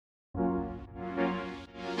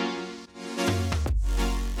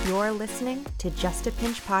You're listening to Just a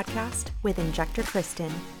Pinch podcast with Injector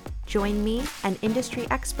Kristen. Join me and industry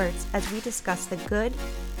experts as we discuss the good,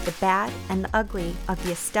 the bad, and the ugly of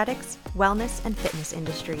the aesthetics, wellness, and fitness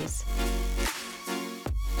industries.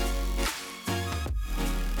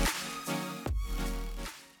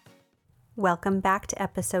 Welcome back to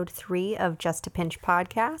episode 3 of Just a Pinch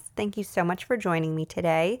podcast. Thank you so much for joining me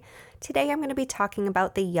today. Today I'm going to be talking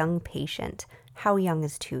about the young patient. How young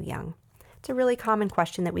is too young? It's a really common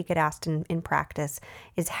question that we get asked in practice,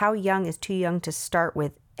 is how young is too young to start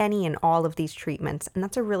with any and all of these treatments? And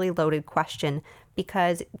that's a really loaded question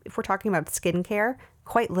because if we're talking about skincare,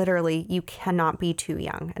 quite literally, you cannot be too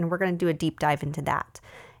young. And we're going to do a deep dive into that.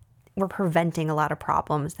 We're preventing a lot of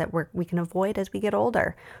problems that we can avoid as we get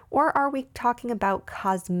older. Or are we talking about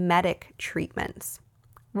cosmetic treatments?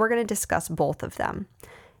 We're going to discuss both of them.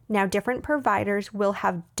 Now, different providers will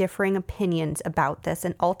have differing opinions about this,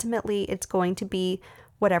 and ultimately it's going to be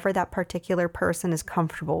whatever that particular person is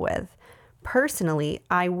comfortable with. Personally,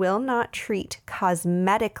 I will not treat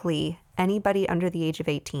cosmetically anybody under the age of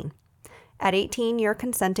 18. At 18, you're a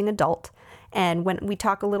consenting adult. And when we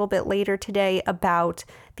talk a little bit later today about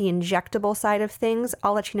the injectable side of things,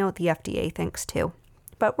 I'll let you know what the FDA thinks too.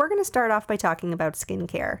 But we're going to start off by talking about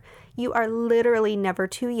skincare. You are literally never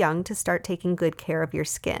too young to start taking good care of your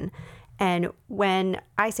skin. And when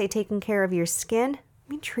I say taking care of your skin,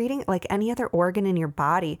 I mean treating it like any other organ in your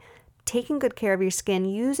body. Taking good care of your skin,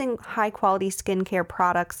 using high quality skincare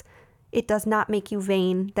products, it does not make you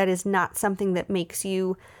vain. That is not something that makes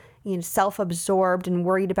you self-absorbed and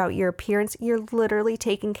worried about your appearance. You're literally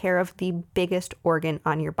taking care of the biggest organ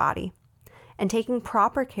on your body. And taking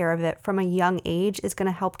proper care of it from a young age is going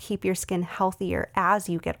to help keep your skin healthier as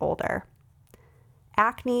you get older.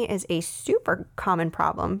 Acne is a super common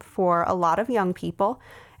problem for a lot of young people,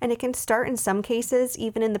 and it can start in some cases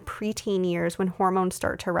even in the preteen years when hormones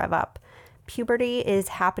start to rev up. Puberty is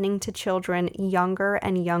happening to children younger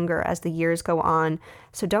and younger as the years go on,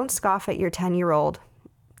 so don't scoff at your 10-year-old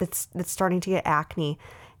that's starting to get acne.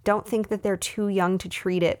 Don't think that they're too young to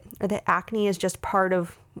treat it, or that acne is just part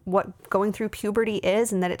of what going through puberty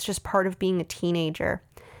is and that it's just part of being a teenager.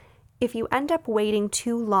 If you end up waiting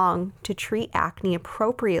too long to treat acne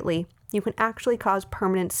appropriately, you can actually cause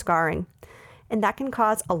permanent scarring. And that can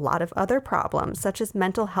cause a lot of other problems, such as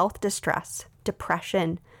mental health distress,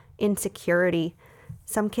 depression, insecurity.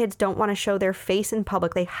 Some kids don't want to show their face in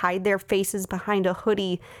public. They hide their faces behind a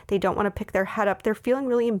hoodie. They don't want to pick their head up. They're feeling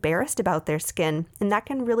really embarrassed about their skin, and that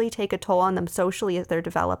can really take a toll on them socially as they're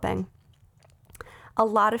developing. A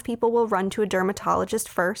lot of people will run to a dermatologist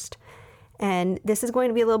first, and this is going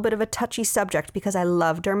to be a little bit of a touchy subject because I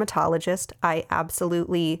love dermatologists. I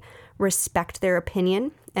absolutely respect their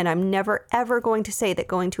opinion, and I'm never ever going to say that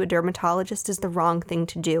going to a dermatologist is the wrong thing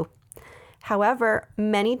to do. However,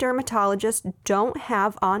 many dermatologists don't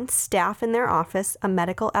have on staff in their office a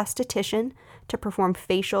medical esthetician to perform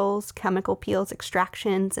facials, chemical peels,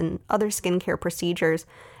 extractions, and other skincare procedures,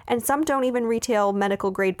 and some don't even retail medical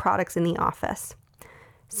grade products in the office.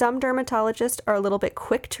 Some dermatologists are a little bit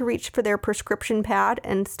quick to reach for their prescription pad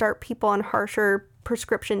and start people on harsher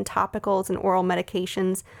prescription topicals and oral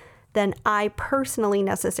medications than I personally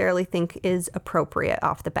necessarily think is appropriate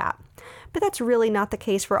off the bat. But that's really not the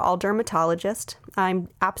case for all dermatologists. I'm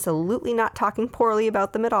absolutely not talking poorly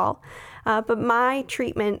about them at all. But my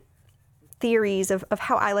treatment theories of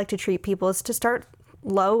how I like to treat people is to start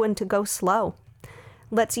low and to go slow.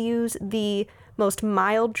 Let's use the most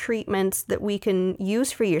mild treatments that we can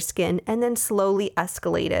use for your skin and then slowly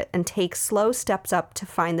escalate it and take slow steps up to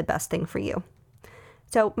find the best thing for you.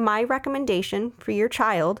 So my recommendation for your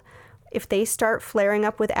child, if they start flaring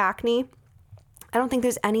up with acne, I don't think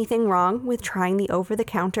there's anything wrong with trying the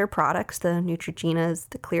over-the-counter products, the Neutrogenas,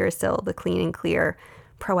 the Clearasil, the Clean and Clear,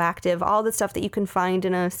 Proactive, all the stuff that you can find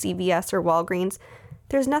in a CVS or Walgreens.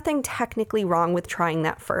 There's nothing technically wrong with trying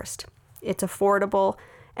that first. It's affordable,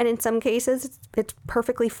 and in some cases, it's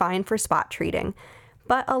perfectly fine for spot treating.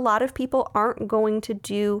 But a lot of people aren't going to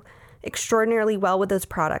do extraordinarily well with those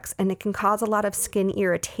products, and it can cause a lot of skin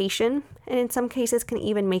irritation, and in some cases can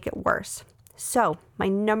even make it worse. So my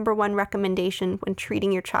number one recommendation when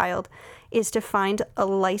treating your child is to find a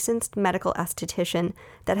licensed medical esthetician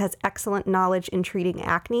that has excellent knowledge in treating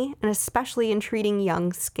acne and especially in treating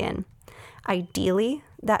young skin. Ideally,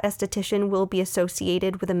 that esthetician will be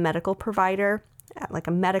associated with a medical provider, like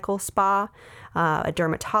a medical spa, a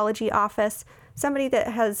dermatology office, somebody that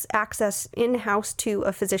has access in-house to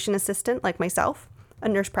a physician assistant like myself, a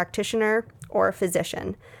nurse practitioner, or a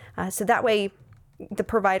physician. So that way the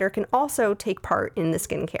provider can also take part in the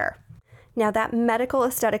skincare. Now that medical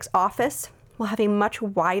aesthetics office will have a much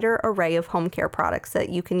wider array of home care products that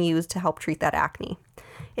you can use to help treat that acne.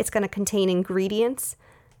 It's going to contain ingredients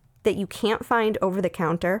that you can't find over the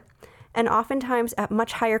counter, and oftentimes at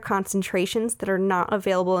much higher concentrations that are not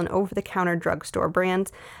available in over-the-counter drugstore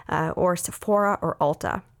brands or Sephora or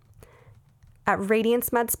Ulta. At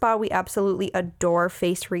Radiance Med Spa, we absolutely adore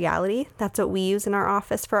Face Reality. That's what we use in our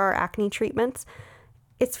office for our acne treatments.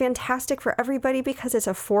 It's fantastic for everybody because it's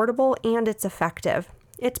affordable and it's effective.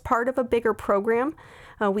 It's part of a bigger program.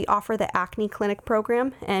 We offer the Acne Clinic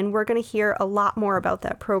program, and we're going to hear a lot more about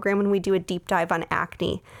that program when we do a deep dive on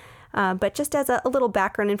acne. But just as a little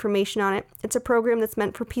background information on it, it's a program that's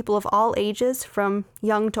meant for people of all ages, from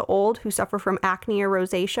young to old, who suffer from acne or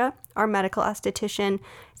rosacea. Our medical esthetician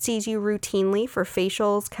sees you routinely for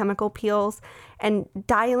facials, chemical peels, and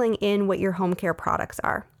dialing in what your home care products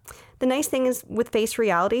are. The nice thing is with Face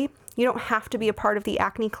Reality, you don't have to be a part of the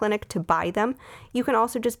Acne Clinic to buy them. You can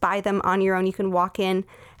also just buy them on your own. You can walk in,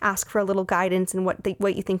 ask for a little guidance and what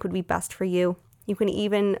you think would be best for you. You can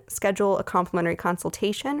even schedule a complimentary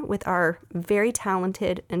consultation with our very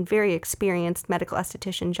talented and very experienced medical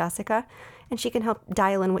esthetician, Jessica, and she can help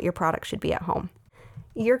dial in what your product should be at home.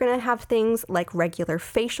 You're going to have things like regular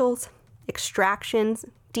facials, extractions,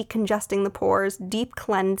 decongesting the pores, deep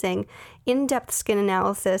cleansing, in-depth skin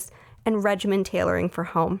analysis, and regimen tailoring for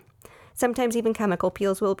home. Sometimes even chemical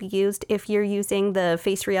peels will be used. If you're using the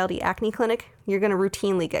Face Reality Acne Clinic, you're going to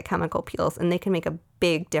routinely get chemical peels, and they can make a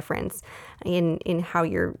big difference in how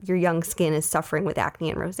your young skin is suffering with acne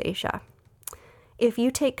and rosacea. If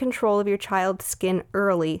you take control of your child's skin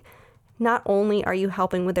early, not only are you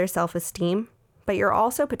helping with their self-esteem, but you're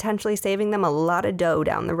also potentially saving them a lot of dough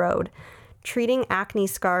down the road. Treating acne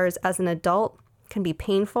scars as an adult can be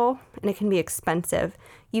painful and it can be expensive.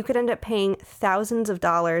 You could end up paying thousands of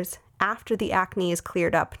dollars after the acne is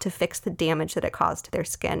cleared up to fix the damage that it caused to their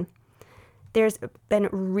skin. There's been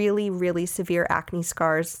really, really severe acne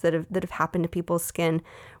scars that have happened to people's skin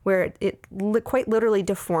where it quite literally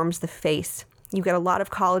deforms the face. You get a lot of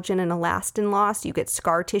collagen and elastin loss. You get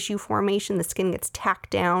scar tissue formation. The skin gets tacked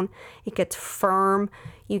down. It gets firm.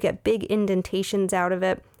 You get big indentations out of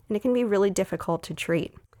it, and it can be really difficult to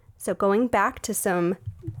treat. So going back to some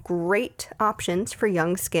great options for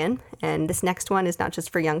young skin, and this next one is not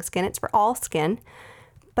just for young skin, it's for all skin,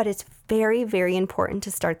 but it's very, very important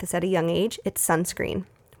to start this at a young age. It's sunscreen.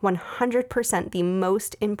 100% the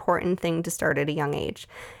most important thing to start at a young age.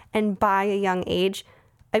 And by a young age,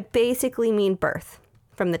 I basically mean birth.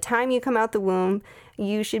 From the time you come out the womb,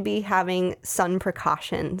 you should be having sun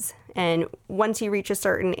precautions. And once you reach a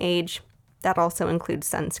certain age, that also includes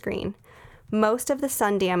sunscreen. Most of the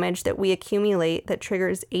sun damage that we accumulate that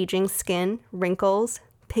triggers aging skin, wrinkles,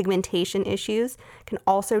 pigmentation issues can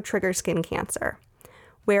also trigger skin cancer.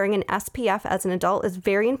 Wearing an SPF as an adult is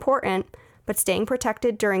very important, but staying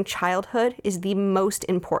protected during childhood is the most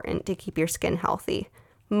important to keep your skin healthy.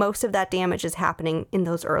 Most of that damage is happening in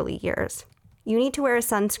those early years. You need to wear a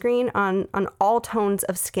sunscreen on all tones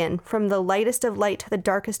of skin, from the lightest of light to the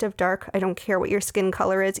darkest of dark. I don't care what your skin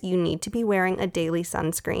color is, you need to be wearing a daily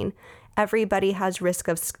sunscreen. Everybody has risk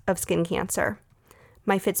of skin cancer.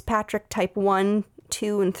 My Fitzpatrick type 1,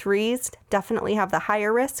 2, and 3s definitely have the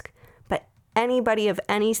higher risk, but anybody of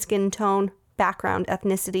any skin tone, background,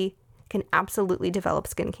 ethnicity can absolutely develop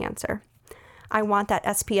skin cancer. I want that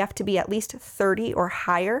SPF to be at least 30 or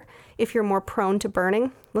higher. If you're more prone to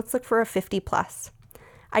burning, let's look for a 50 plus.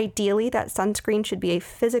 Ideally, that sunscreen should be a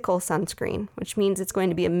physical sunscreen, which means it's going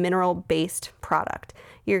to be a mineral-based product.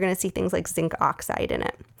 You're going to see things like zinc oxide in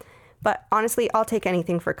it. But honestly, I'll take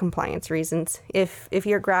anything for compliance reasons. If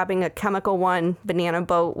you're grabbing a chemical one, banana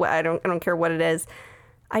boat, I don't care what it is,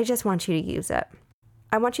 I just want you to use it.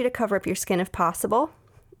 I want you to cover up your skin if possible.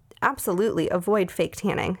 Absolutely avoid fake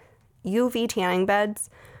tanning. UV tanning beds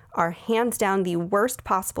are hands down the worst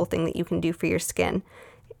possible thing that you can do for your skin.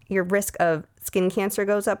 Your risk of skin cancer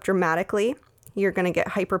goes up dramatically. You're going to get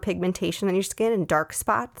hyperpigmentation on your skin and dark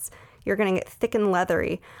spots. You're going to get thick and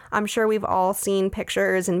leathery. I'm sure we've all seen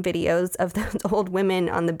pictures and videos of those old women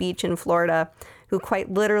on the beach in Florida who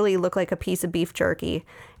quite literally look like a piece of beef jerky.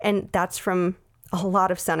 And that's from a lot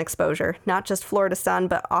of sun exposure, not just Florida sun,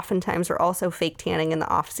 but oftentimes we're also fake tanning in the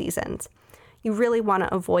off seasons. You really want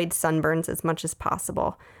to avoid sunburns as much as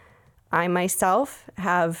possible. I myself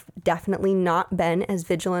have definitely not been as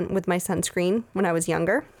vigilant with my sunscreen when I was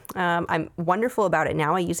younger. I'm wonderful about it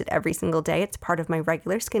now. I use it every single day. It's part of my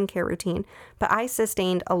regular skincare routine. But I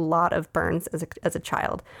sustained a lot of burns as a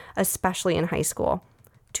child, especially in high school.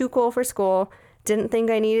 Too cool for school. Didn't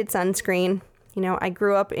think I needed sunscreen. You know, I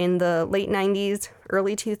grew up in the late 90s,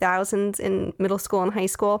 early 2000s in middle school and high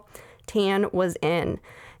school. Tan was in.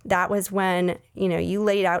 That was when, you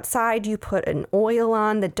laid outside, you put an oil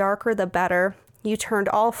on, the darker the better. You turned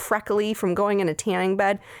all freckly from going in a tanning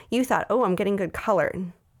bed. You thought, oh, I'm getting good color.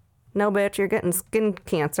 No, bitch, you're getting skin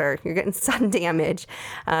cancer. You're getting sun damage.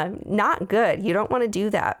 Not good. You don't want to do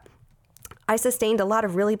that. I sustained a lot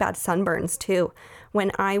of really bad sunburns too.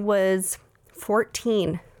 When I was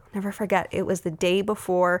 14, never forget, it was the day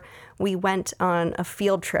before we went on a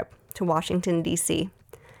field trip to Washington, D.C.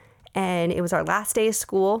 And it was our last day of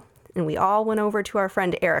school, and we all went over to our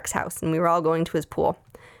friend Eric's house, and we were all going to his pool.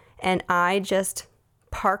 And I just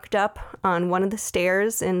parked up on one of the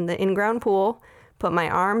stairs in the in-ground pool, put my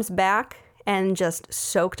arms back, and just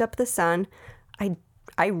soaked up the sun.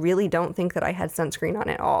 I really don't think that I had sunscreen on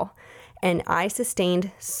at all. And I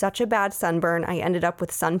sustained such a bad sunburn, I ended up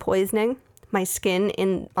with sun poisoning. My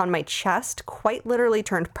skin on my chest quite literally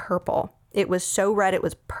turned purple. It was so red, it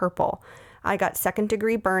was purple. I got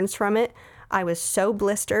second-degree burns from it. I was so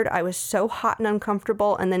blistered. I was so hot and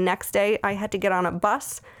uncomfortable. And the next day, I had to get on a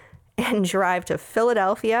bus and drive to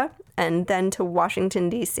Philadelphia and then to Washington,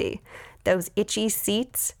 D.C. Those itchy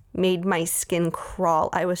seats made my skin crawl.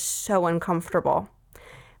 I was so uncomfortable.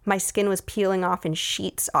 My skin was peeling off in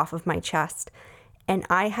sheets off of my chest. And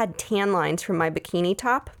I had tan lines from my bikini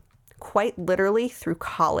top quite literally through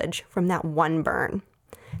college from that one burn.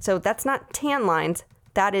 So that's not tan lines.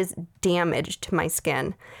 That is damage to my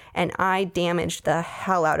skin. And I damaged the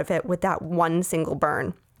hell out of it with that one single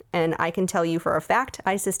burn. And I can tell you for a fact,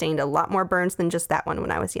 I sustained a lot more burns than just that one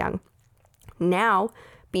when I was young. Now,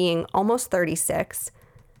 being almost 36,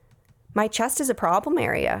 my chest is a problem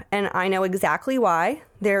area, and I know exactly why.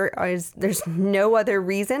 There's no other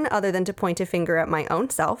reason other than to point a finger at my own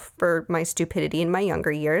self for my stupidity in my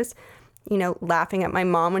younger years. Laughing at my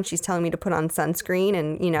mom when she's telling me to put on sunscreen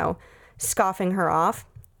and, scoffing her off.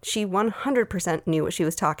 She 100% knew what she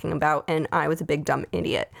was talking about, and I was a big dumb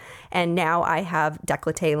idiot. And now I have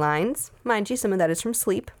décolleté lines. Mind you, some of that is from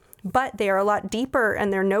sleep, but they are a lot deeper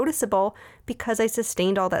and they're noticeable because I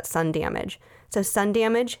sustained all that sun damage. So sun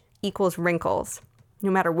damage equals wrinkles.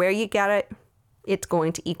 No matter where you get it, it's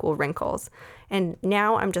going to equal wrinkles. And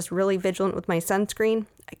now I'm just really vigilant with my sunscreen.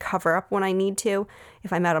 I cover up when I need to.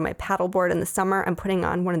 If I'm out on my paddleboard in the summer, I'm putting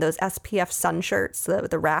on one of those SPF sun shirts,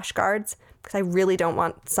 the rash guards, because I really don't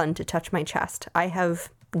want sun to touch my chest. I have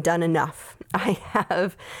done enough. I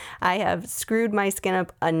have screwed my skin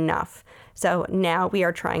up enough. So now we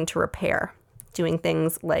are trying to repair, doing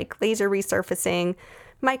things like laser resurfacing,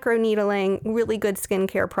 microneedling, really good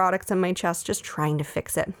skincare products on my chest, just trying to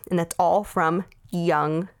fix it. And that's all from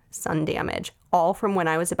young sun damage, all from when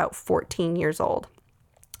I was about 14 years old.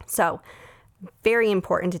 So very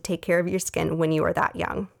important to take care of your skin when you are that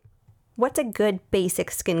young. What's a good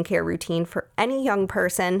basic skincare routine for any young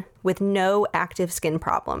person with no active skin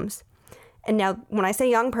problems? And now, when I say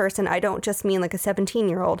young person, I don't just mean like a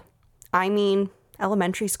 17-year-old. I mean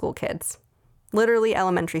elementary school kids. Literally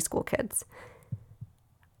elementary school kids.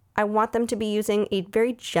 I want them to be using a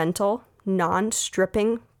very gentle,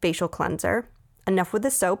 non-stripping facial cleanser. Enough with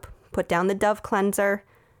the soap. Put down the Dove cleanser.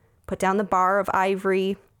 Put down the bar of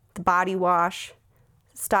ivory, the body wash.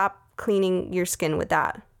 Stop cleaning your skin with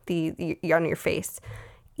that, on your face.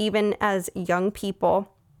 Even as young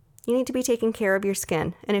people, you need to be taking care of your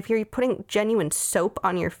skin. And if you're putting genuine soap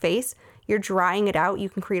on your face, you're drying it out. You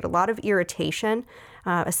can create a lot of irritation,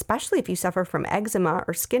 especially if you suffer from eczema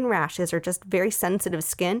or skin rashes or just very sensitive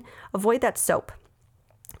skin. Avoid that soap.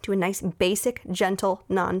 Do a nice, basic, gentle,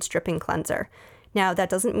 non-stripping cleanser. Now, that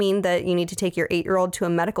doesn't mean that you need to take your 8-year-old to a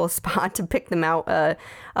medical spa to pick them out a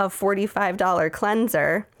 $45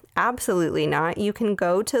 cleanser. Absolutely not. You can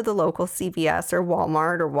go to the local CVS or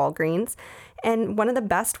Walmart or Walgreens, and one of the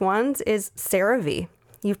best ones is CeraVe.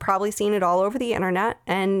 You've probably seen it all over the internet,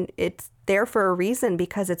 and it's there for a reason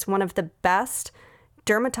because it's one of the best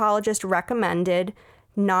dermatologist-recommended,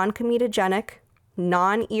 non-comedogenic,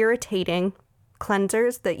 non-irritating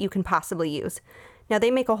cleansers that you can possibly use. Now,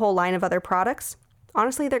 they make a whole line of other products.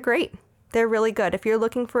 Honestly, they're great. They're really good. If you're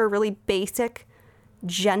looking for a really basic,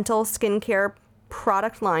 gentle skincare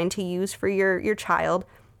product line to use for your child,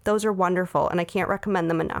 those are wonderful, and I can't recommend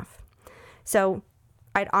them enough. So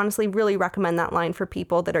I'd honestly really recommend that line for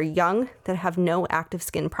people that are young, that have no active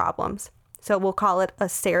skin problems. So we'll call it a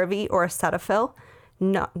CeraVe or a Cetaphil,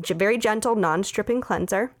 very gentle, non-stripping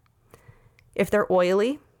cleanser. If they're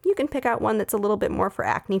oily, you can pick out one that's a little bit more for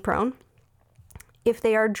acne prone. If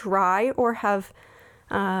they are dry or have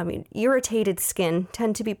irritated skin,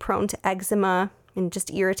 tend to be prone to eczema and just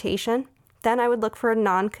irritation, then I would look for a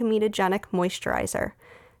non-comedogenic moisturizer.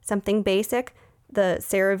 Something basic, the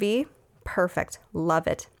CeraVe, perfect, love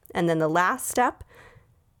it. And then the last step,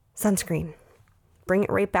 sunscreen. bring it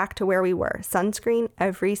right back to where we were. Sunscreen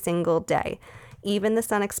every single day. Even the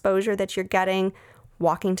sun exposure that you're getting,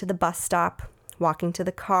 walking to the bus stop, walking to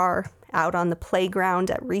the car, out on the playground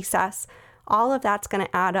at recess, all of that's going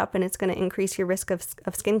to add up, and it's going to increase your risk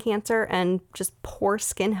of skin cancer and just poor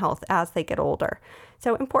skin health as they get older.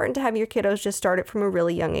 So important to have your kiddos just start it from a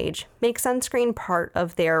really young age. Make sunscreen part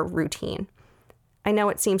of their routine. I know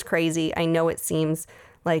it seems crazy. I know it seems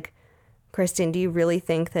like, Kristen, do you really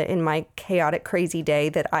think that in my chaotic, crazy day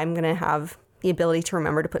that I'm going to have the ability to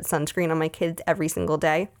remember to put sunscreen on my kids every single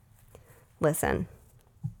day? Listen,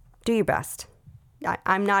 do your best.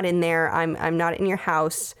 I'm not in there. I'm not in your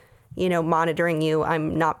house, monitoring you.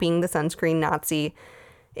 I'm not being the sunscreen Nazi.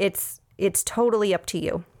 It's totally up to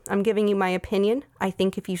you. I'm giving you my opinion. I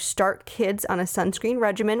think if you start kids on a sunscreen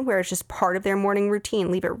regimen where it's just part of their morning routine,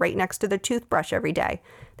 leave it right next to their toothbrush every day.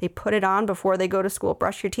 They put it on before they go to school.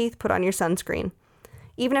 Brush your teeth, put on your sunscreen.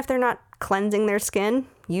 Even if they're not cleansing their skin,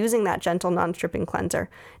 using that gentle non-stripping cleanser,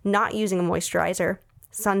 not using a moisturizer,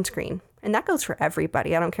 sunscreen. And that goes for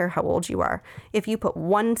everybody. I don't care how old you are. If you put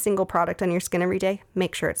one single product on your skin every day,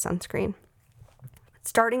 make sure it's sunscreen.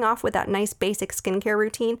 Starting off with that nice basic skincare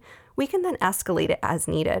routine, we can then escalate it as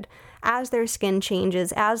needed. As their skin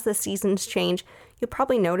changes, as the seasons change, you'll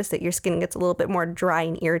probably notice that your skin gets a little bit more dry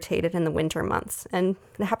and irritated in the winter months. And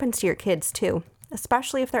it happens to your kids too,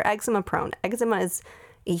 especially if they're eczema prone. Eczema is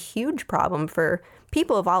a huge problem for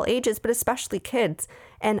people of all ages, but especially kids.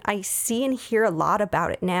 And I see and hear a lot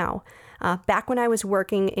about it now. Back when I was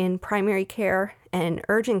working in primary care and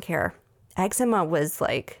urgent care, eczema was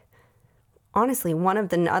honestly, one of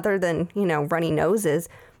the, other than, runny noses,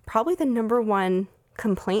 probably the number one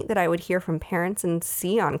complaint that I would hear from parents and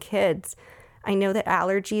see on kids. I know that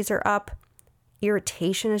allergies are up.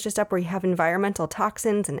 Irritation is just up, where you have environmental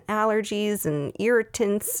toxins and allergies and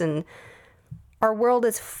irritants, and our world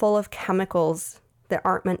is full of chemicals that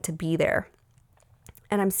aren't meant to be there.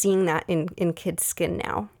 And I'm seeing that in kids' skin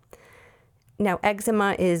now. Now,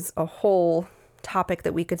 eczema is a whole topic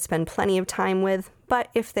that we could spend plenty of time with, but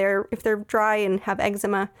if they're dry and have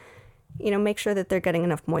eczema, make sure that they're getting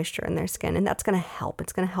enough moisture in their skin, and that's going to help.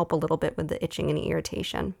 It's going to help a little bit with the itching and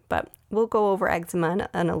irritation, but we'll go over eczema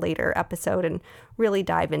in a later episode and really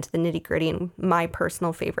dive into the nitty-gritty and my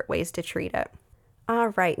personal favorite ways to treat it. All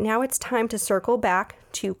right, now it's time to circle back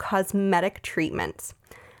to cosmetic treatments.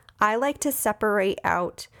 I like to separate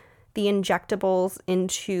out the injectables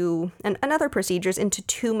and other procedures into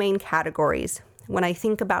two main categories when I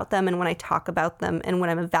think about them and when I talk about them and when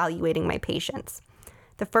I'm evaluating my patients.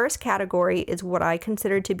 The first category is what I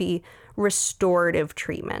consider to be restorative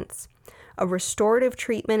treatments. A restorative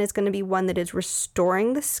treatment is going to be one that is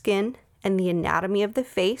restoring the skin and the anatomy of the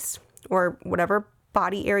face, or whatever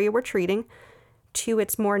body area we're treating, to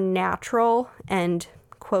its more natural and,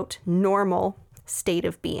 quote, normal state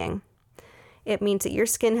of being. It means that your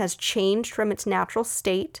skin has changed from its natural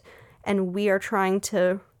state, and we are trying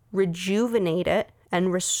to rejuvenate it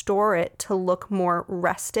and restore it to look more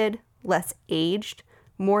rested, less aged,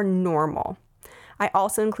 more normal. I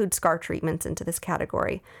also include scar treatments into this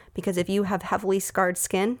category, because if you have heavily scarred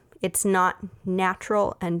skin, it's not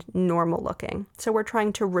natural and normal looking. So we're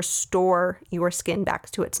trying to restore your skin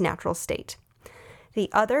back to its natural state.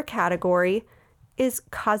 The other category is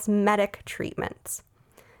cosmetic treatments.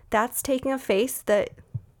 That's taking a face that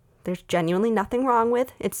there's genuinely nothing wrong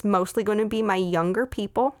with. It's mostly going to be my younger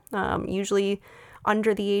people, usually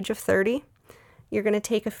under the age of 30. You're going to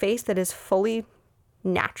take a face that is fully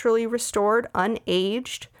naturally restored,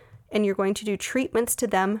 unaged, and you're going to do treatments to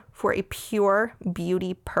them for a pure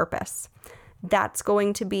beauty purpose. That's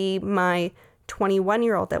going to be my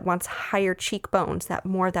 21-year-old that wants higher cheekbones, that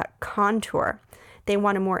contour. They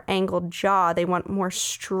want a more angled jaw. They want more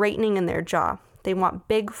straightening in their jaw. They want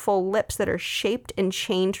big, full lips that are shaped and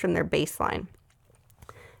changed from their baseline.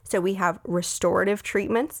 So we have restorative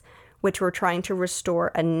treatments, which we're trying to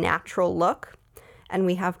restore a natural look. And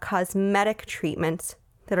we have cosmetic treatments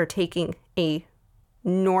that are taking a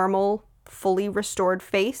normal, fully restored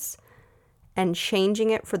face and changing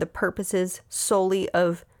it for the purposes solely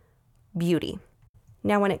of beauty.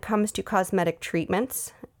 Now, when it comes to cosmetic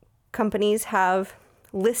treatments, companies have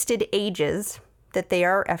listed ages that they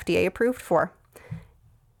are FDA approved for.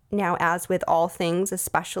 Now, as with all things,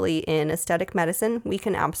 especially in aesthetic medicine, we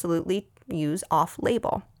can absolutely use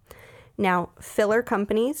off-label. Now, filler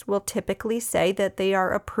companies will typically say that they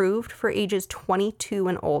are approved for ages 22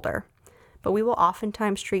 and older, but we will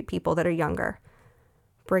oftentimes treat people that are younger.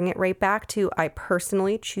 Bring it right back to, I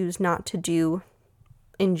personally choose not to do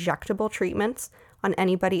injectable treatments on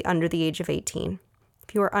anybody under the age of 18.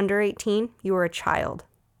 If you are under 18, you are a child.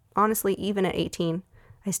 Honestly, even at 18,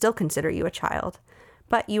 I still consider you a child.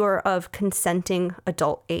 but you are of consenting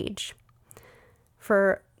adult age.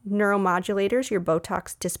 For neuromodulators, your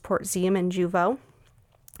Botox, Dysport, Xeomin, Jeuveau.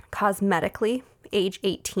 Cosmetically, age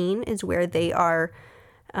 18 is where they are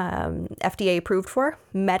FDA approved for.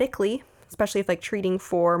 Medically, especially if like treating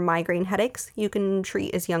for migraine headaches, you can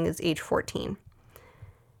treat as young as age 14.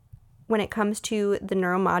 When it comes to the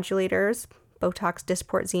neuromodulators, Botox,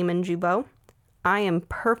 Dysport, Xeomin, Jeuveau, I am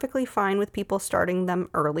perfectly fine with people starting them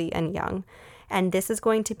early and young. And this is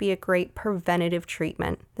going to be a great preventative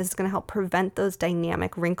treatment. This is going to help prevent those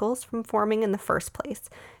dynamic wrinkles from forming in the first place.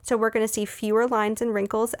 So we're going to see fewer lines and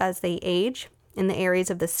wrinkles as they age in the areas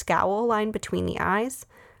of the scowl line between the eyes,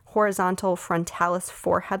 horizontal frontalis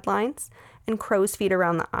forehead lines, and crow's feet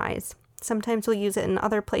around the eyes. Sometimes we'll use it in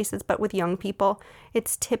other places, but with young people,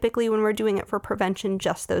 it's typically when we're doing it for prevention,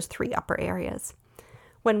 just those 3 upper areas.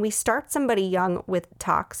 When we start somebody young with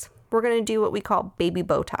tox, we're going to do what we call baby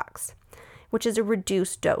Botox, which is a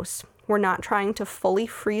reduced dose. We're not trying to fully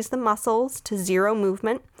freeze the muscles to 0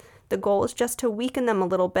 movement. The goal is just to weaken them a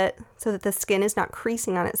little bit so that the skin is not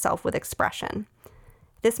creasing on itself with expression.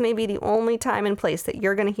 This may be the only time and place that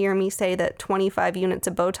you're going to hear me say that 25 units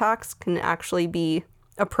of Botox can actually be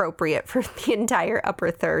appropriate for the entire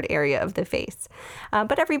upper third area of the face.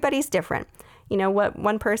 But everybody's different. You know what?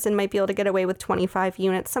 One person might be able to get away with 25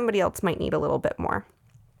 units. Somebody else might need a little bit more.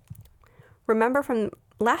 Remember from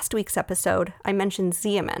last week's episode, I mentioned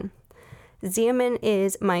Xeomin. Xeomin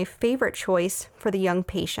is my favorite choice for the young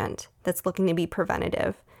patient that's looking to be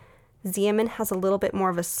preventative. Xeomin has a little bit more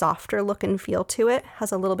of a softer look and feel to it,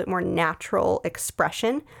 has a little bit more natural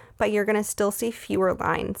expression, but you're going to still see fewer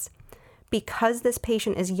lines. Because this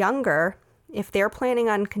patient is younger, if they're planning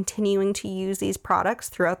on continuing to use these products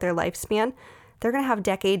throughout their lifespan, they're going to have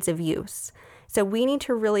decades of use. So we need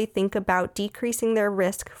to really think about decreasing their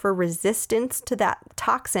risk for resistance to that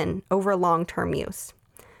toxin over long-term use.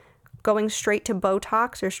 Going straight to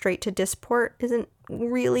Botox or straight to Dysport isn't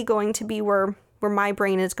really going to be where my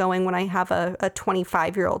brain is going when I have a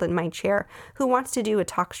 25-year-old in my chair who wants to do a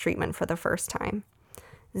tox treatment for the first time.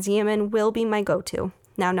 Xeomin will be my go-to.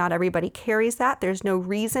 Now, not everybody carries that. There's no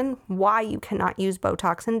reason why you cannot use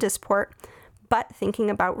Botox and Dysport, but thinking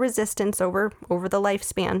about resistance over the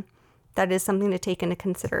lifespan, that is something to take into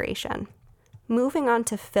consideration. Moving on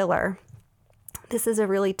to filler, this is a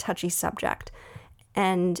really touchy subject.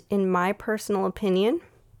 And in my personal opinion,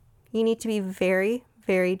 you need to be very,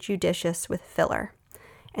 very judicious with filler.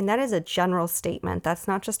 And that is a general statement. That's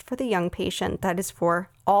not just for the young patient. That is for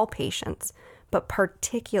all patients, but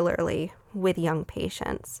particularly with young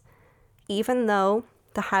patients. Even though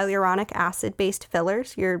the hyaluronic acid-based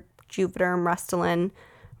fillers, your Juvederm, Restylane,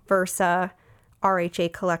 Versa,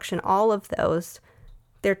 RHA Collection, all of those,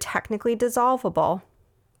 they're technically dissolvable.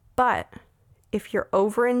 But if you're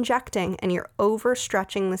over-injecting and you're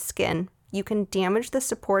overstretching the skin, you can damage the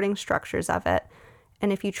supporting structures of it.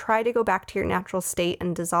 And if you try to go back to your natural state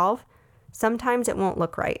and dissolve, sometimes it won't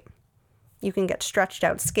look right. You can get stretched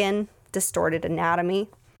out skin, distorted anatomy.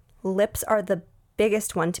 Lips are the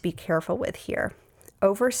biggest one to be careful with here.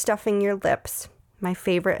 Overstuffing your lips, my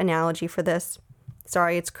favorite analogy for this,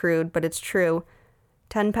 sorry it's crude, but it's true,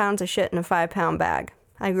 10 pounds of shit in a 5-pound bag.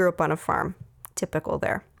 I grew up on a farm. Typical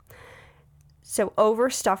there. So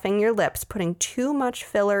overstuffing your lips, putting too much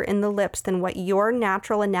filler in the lips than what your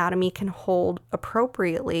natural anatomy can hold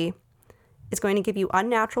appropriately, is going to give you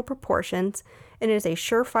unnatural proportions and is a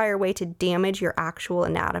surefire way to damage your actual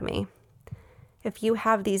anatomy. If you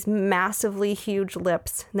have these massively huge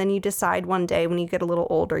lips, then you decide one day when you get a little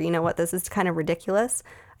older, you know what, this is kind of ridiculous.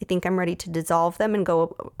 I think I'm ready to dissolve them and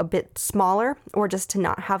go a bit smaller, or just to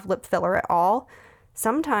not have lip filler at all.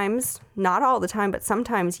 Sometimes, not all the time, but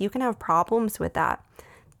sometimes you can have problems with that.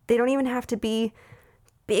 They don't even have to be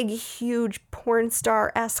big, huge, porn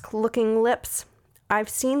star-esque looking lips. I've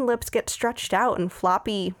seen lips get stretched out and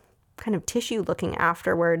floppy kind of tissue looking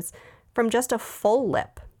afterwards from just a full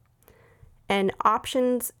lip. And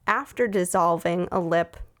options after dissolving a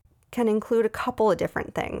lip can include a couple of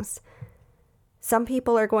different things. Some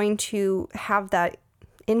people are going to have that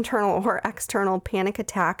internal or external panic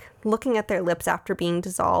attack looking at their lips after being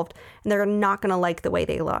dissolved, and they're not going to like the way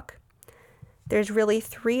they look. There's really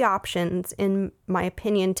 3 options, in my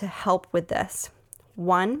opinion, to help with this.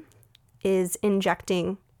 One is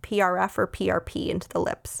injecting PRF or PRP into the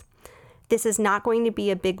lips. This is not going to be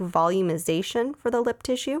a big volumization for the lip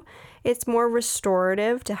tissue. It's more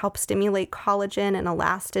restorative to help stimulate collagen and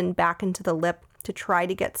elastin back into the lip to try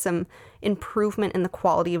to get some improvement in the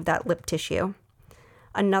quality of that lip tissue.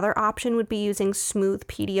 Another option would be using smooth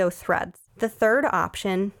PDO threads. The third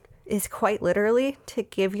option is quite literally to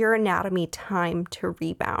give your anatomy time to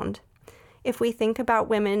rebound. If we think about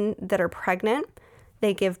women that are pregnant,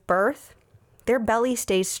 they give birth, their belly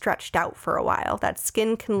stays stretched out for a while. That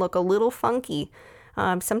skin can look a little funky,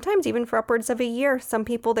 sometimes even for upwards of a year. Some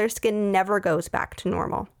people, their skin never goes back to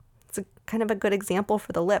normal. It's kind of a good example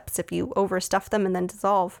for the lips if you overstuff them and then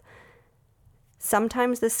dissolve.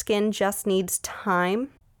 Sometimes the skin just needs time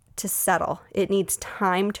to settle. It needs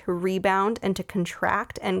time to rebound and to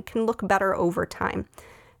contract and can look better over time.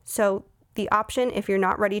 So the option, if you're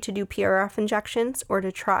not ready to do PRF injections or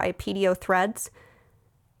to try PDO threads,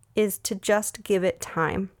 is to just give it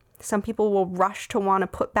time. Some people will rush to want to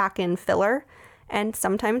put back in filler, and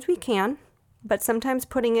sometimes we can, but sometimes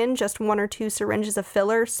putting in just 1 or 2 syringes of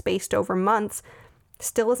filler spaced over months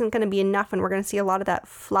still isn't going to be enough, and we're going to see a lot of that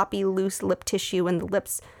floppy, loose lip tissue, and the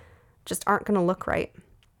lips just aren't going to look right.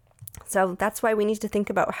 So that's why we need to think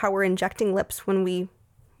about how we're injecting lips when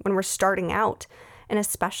we're starting out, and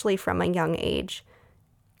especially from a young age.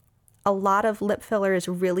 A lot of lip filler is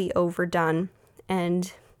really overdone,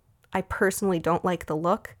 and I personally don't like the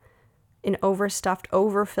look. An overstuffed,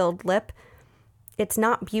 overfilled lip, it's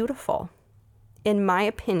not beautiful. In my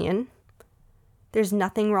opinion, there's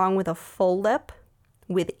nothing wrong with a full lip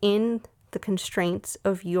within the constraints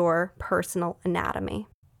of your personal anatomy.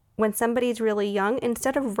 When somebody's really young,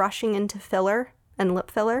 instead of rushing into filler and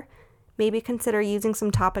lip filler, maybe consider using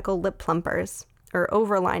some topical lip plumpers or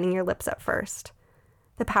overlining your lips at first.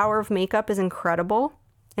 The power of makeup is incredible,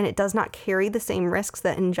 and it does not carry the same risks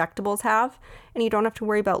that injectables have, and you don't have to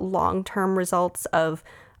worry about long-term results of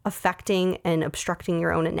affecting and obstructing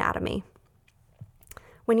your own anatomy.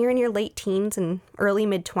 When you're in your late teens and early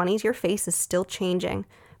mid-20s, your face is still changing.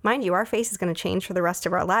 Mind you, our face is going to change for the rest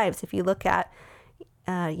of our lives. If you look at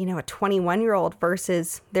a 21-year-old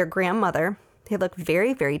versus their grandmother, they look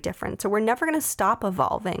very, very different. So we're never going to stop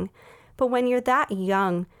evolving. But when you're that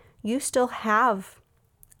young, you still have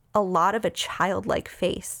a lot of a childlike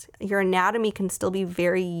face. Your anatomy can still be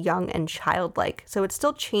very young and childlike. So it's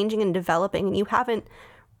still changing and developing, and you haven't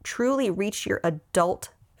truly reached your adult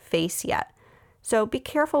face yet. So be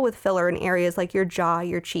careful with filler in areas like your jaw,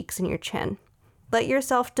 your cheeks, and your chin. Let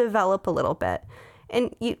yourself develop a little bit.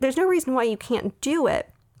 And there's no reason why you can't do it,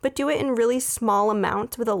 but do it in really small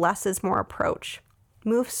amounts with a less is more approach.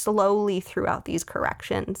 Move slowly throughout these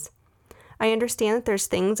corrections. I understand that there's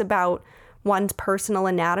things about one's personal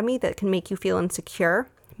anatomy that can make you feel insecure.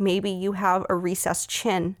 Maybe you have a recessed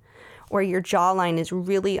chin, or your jawline is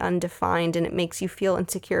really undefined and it makes you feel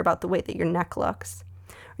insecure about the way that your neck looks.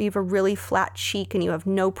 Or you have a really flat cheek and you have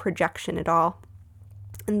no projection at all.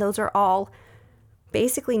 And those are all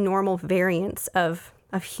basically normal variants of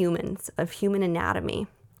humans, of human anatomy.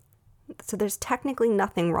 So there's technically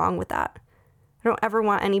nothing wrong with that. I don't ever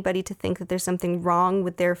want anybody to think that there's something wrong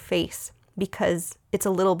with their face because it's a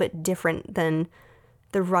little bit different than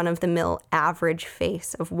the run-of-the-mill average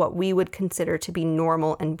face of what we would consider to be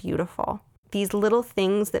normal and beautiful. These little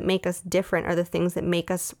things that make us different are the things that make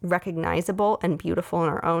us recognizable and beautiful in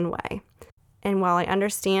our own way. And while I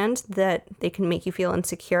understand that they can make you feel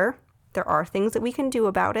insecure, there are things that we can do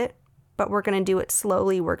about it, but we're going to do it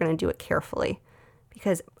slowly, we're going to do it carefully,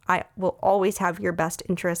 because I will always have your best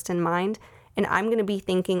interest in mind, and I'm going to be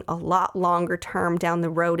thinking a lot longer term down the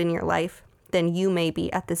road in your life than you may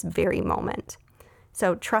be at this very moment.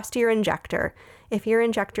 So trust your injector. If your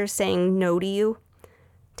injector is saying no to you,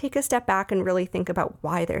 take a step back and really think about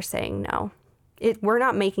why they're saying no. We're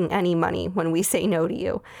not making any money when we say no to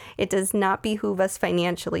you. It does not behoove us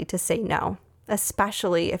financially to say no,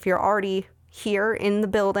 especially if you're already here in the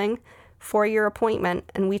building for your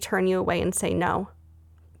appointment and we turn you away and say no.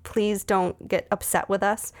 Please don't get upset with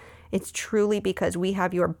us. It's truly because we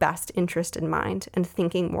have your best interest in mind and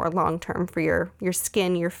thinking more long-term for your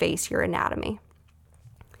skin, your face, your anatomy.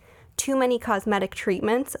 Too many cosmetic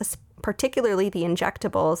treatments, particularly the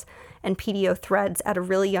injectables and PDO threads at a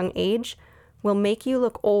really young age, will make you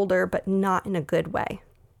look older, but not in a good way.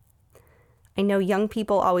 I know young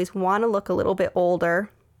people always want to look a little bit older,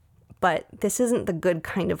 but this isn't the good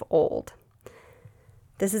kind of old.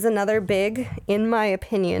 This is another big, in my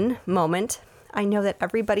opinion, moment. I know that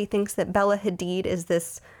everybody thinks that Bella Hadid is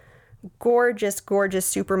this gorgeous,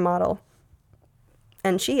 gorgeous supermodel.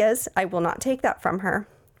 And she is. I will not take that from her.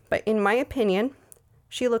 But in my opinion,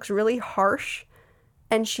 she looks really harsh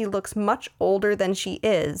and she looks much older than she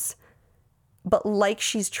is, but like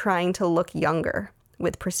she's trying to look younger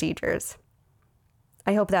with procedures.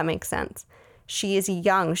 I hope that makes sense. She is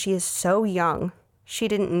young. She is so young. She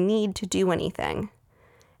didn't need to do anything.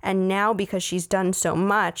 And now because she's done so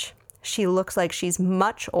much, she looks like she's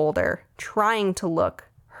much older, trying to look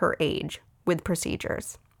her age with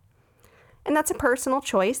procedures. And that's a personal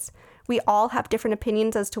choice. We all have different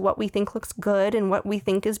opinions as to what we think looks good and what we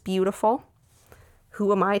think is beautiful.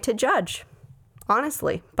 Who am I to judge?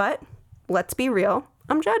 Honestly, but let's be real,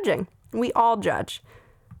 I'm judging. We all judge.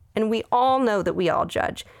 And we all know that we all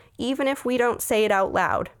judge. Even if we don't say it out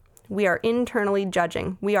loud, we are internally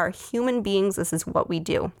judging. We are human beings. This is what we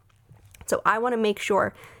do. So I want to make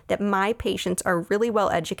sure that my patients are really well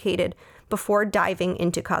educated before diving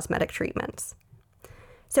into cosmetic treatments.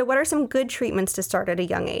 So what are some good treatments to start at a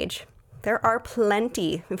young age? There are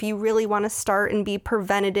plenty. If you really want to start and be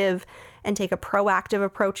preventative and take a proactive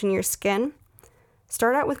approach in your skin,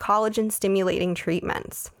 start out with collagen stimulating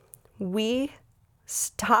treatments. We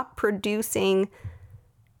stop producing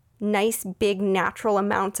nice, big, natural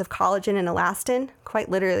amounts of collagen and elastin quite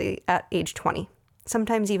literally at age 20,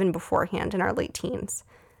 sometimes even beforehand in our late teens.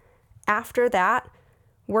 After that,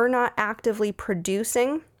 we're not actively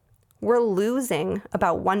producing, we're losing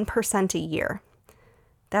about 1% a year.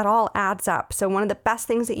 That all adds up. So one of the best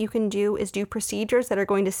things that you can do is do procedures that are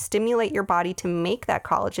going to stimulate your body to make that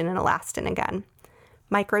collagen and elastin again.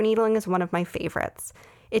 Microneedling is one of my favorites.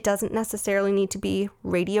 It doesn't necessarily need to be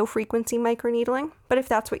radio frequency microneedling, but if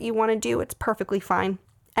that's what you want to do, it's perfectly fine.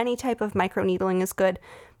 Any type of microneedling is good.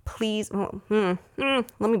 Please, let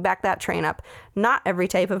me back that train up. Not every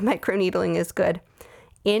type of microneedling is good.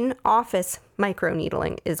 In-office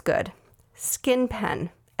microneedling is good. Skin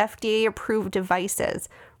pen, FDA-approved devices,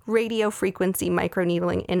 radio frequency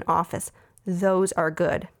microneedling in office, those are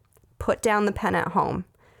good. Put down the pen at home.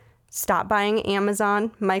 Stop buying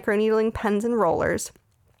Amazon microneedling pens and rollers.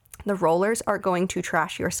 The rollers are going to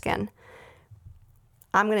trash your skin.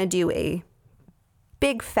 I'm going to do a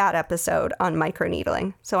big fat episode on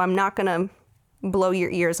microneedling, so I'm not going to blow your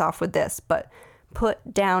ears off with this, but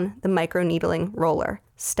put down the microneedling roller.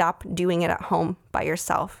 Stop doing it at home by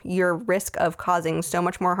yourself. Your risk of causing so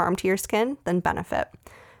much more harm to your skin than benefit.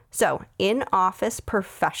 So in-office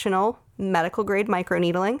professional medical grade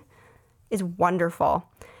microneedling is wonderful.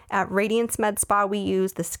 At Radiance Med Spa, we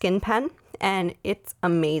use the skin pen, and it's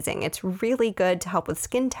amazing. It's really good to help with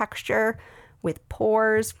skin texture, with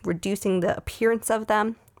pores, reducing the appearance of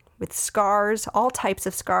them, with scars, all types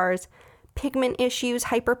of scars, pigment issues,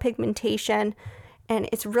 hyperpigmentation, and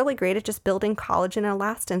it's really great at just building collagen and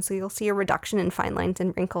elastin, so you'll see a reduction in fine lines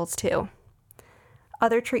and wrinkles too.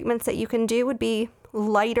 Other treatments that you can do would be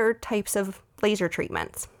lighter types of laser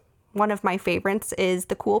treatments. One of my favorites is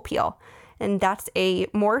the cool peel, and that's a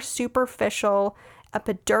more superficial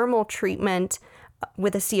epidermal treatment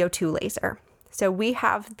with a CO2 laser. So we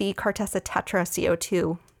have the Cartessa Tetra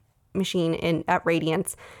CO2 machine at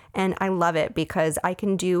Radiance, and I love it because I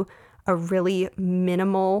can do a really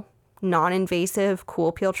minimal, non-invasive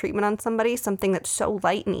cool peel treatment on somebody, something that's so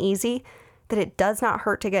light and easy that it does not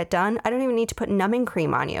hurt to get done. I don't even need to put numbing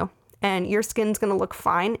cream on you, and your skin's going to look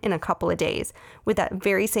fine in a couple of days. With that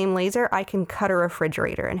very same laser, I can cut a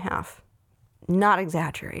refrigerator in half. Not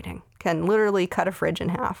exaggerating. Can literally cut a fridge in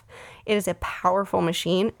half. It is a powerful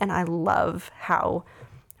machine, and I love how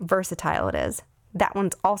versatile it is. That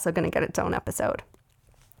one's also going to get its own episode.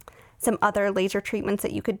 Some other laser treatments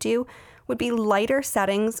that you could do would be lighter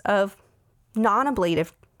settings of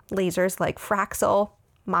non-ablative lasers like Fraxel,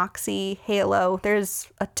 Moxie, Halo. There's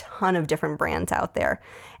a ton of different brands out there,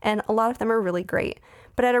 and a lot of them are really great.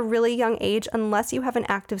 But at a really young age, unless you have an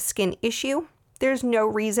active skin issue, there's no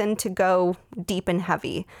reason to go deep and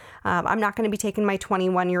heavy. I'm not going to be taking my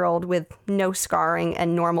 21-year-old with no scarring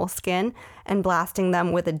and normal skin and blasting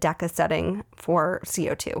them with a DECA setting for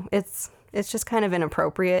CO2. It's just kind of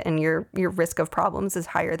inappropriate, and your risk of problems is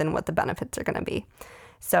higher than what the benefits are going to be.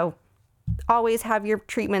 So always have your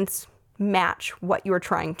treatments match what you're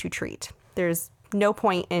trying to treat. There's no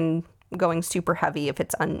point in going super heavy if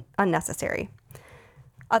it's unnecessary.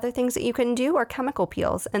 Other things that you can do are chemical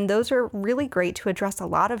peels, and those are really great to address a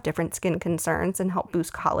lot of different skin concerns and help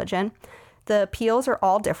boost collagen. The peels are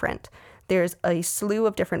all different. There's a slew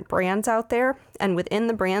of different brands out there, and within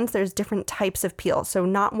the brands, there's different types of peels. So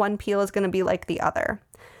not one peel is going to be like the other.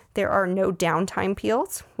 There are no downtime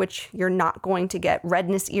peels, which you're not going to get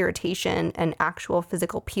redness, irritation, and actual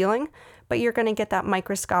physical peeling, but you're going to get that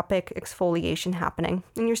microscopic exfoliation happening,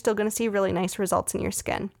 and you're still going to see really nice results in your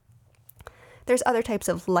skin. There's other types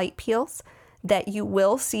of light peels that you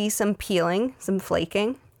will see some peeling, some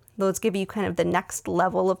flaking. Those give you kind of the next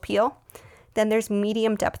level of peel. Then there's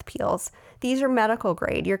medium depth peels. These are medical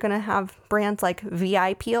grade. You're going to have brands like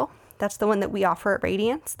VI Peel. That's the one that we offer at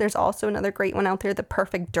Radiance. There's also another great one out there, the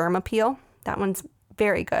Perfect Derma Peel. That one's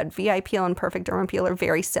very good. VI Peel and Perfect Derma Peel are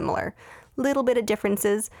very similar. Little bit of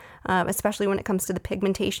differences, especially when it comes to the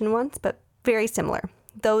pigmentation ones, but very similar.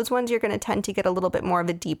 those ones you're going to tend to get a little bit more of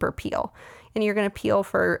a deeper peel, and you're going to peel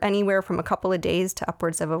for anywhere from a couple of days to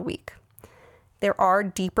upwards of a week. There are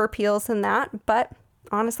deeper peels than that, but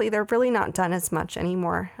honestly, they're really not done as much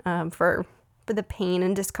anymore for the pain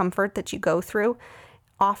and discomfort that you go through.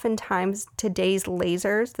 Oftentimes, today's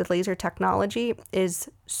lasers, the laser technology, is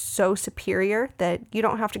so superior that you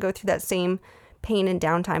don't have to go through that same pain and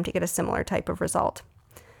downtime to get a similar type of result.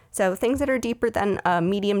 So things that are deeper than a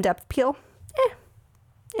medium depth peel,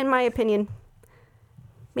 in my opinion,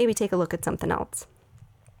 maybe take a look at something else.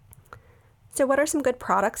 So what are some good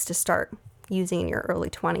products to start using in your early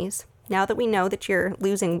 20s? Now that we know that you're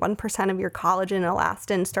losing 1% of your collagen and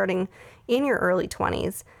elastin starting in your early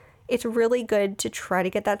 20s, it's really good to try to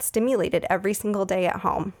get that stimulated every single day at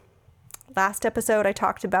home. Last episode, I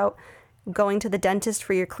talked about going to the dentist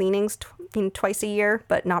for your cleanings twice a year,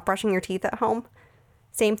 but not brushing your teeth at home.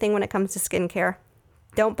 Same thing when it comes to skincare.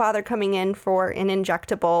 Don't bother coming in for an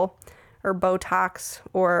injectable or Botox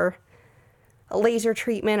or a laser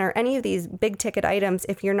treatment or any of these big ticket items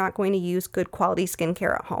if you're not going to use good quality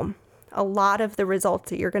skincare at home. A lot of the results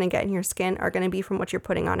that you're going to get in your skin are going to be from what you're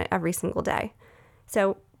putting on it every single day.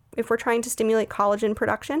 So if we're trying to stimulate collagen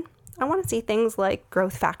production, I want to see things like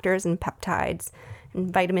growth factors and peptides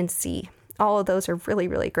and vitamin C. All of those are really,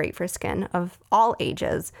 really great for skin of all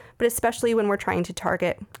ages, but especially when we're trying to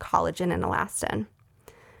target collagen and elastin.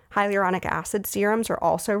 Hyaluronic acid serums are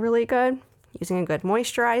also really good. Using a good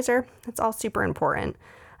moisturizer, that's all super important.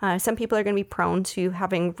 Some people are going to be prone to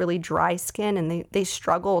having really dry skin, and they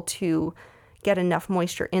struggle to get enough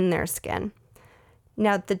moisture in their skin.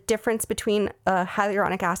 Now, the difference between a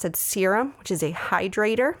hyaluronic acid serum, which is a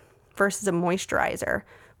hydrator, versus a moisturizer.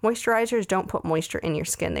 Moisturizers don't put moisture in your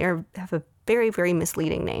skin. They have a very, very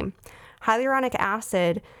misleading name. Hyaluronic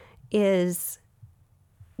acid is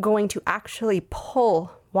going to actually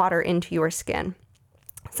pull water into your skin.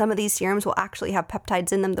 Some of these serums will actually have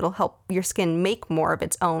peptides in them that'll help your skin make more of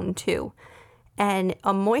its own too. And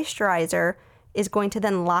a moisturizer is going to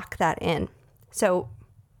then lock that in. So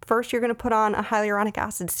first you're going to put on a hyaluronic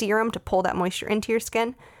acid serum to pull that moisture into your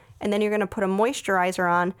skin, and then you're going to put a moisturizer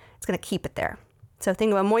on. It's going to keep it there. So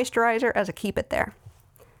think of a moisturizer as a keep it there.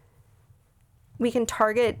 We can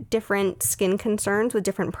target different skin concerns with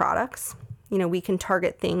different products. We can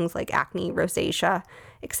target things like acne, rosacea,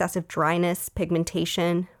 excessive dryness,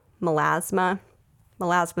 pigmentation, melasma.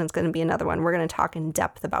 Melasma is going to be another one. We're going to talk in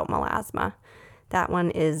depth about melasma. That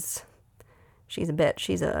one is, she's a bitch.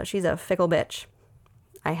 She's a fickle bitch.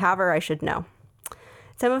 I have her, I should know.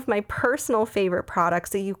 Some of my personal favorite products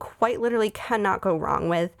that you quite literally cannot go wrong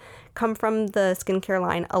with come from the skincare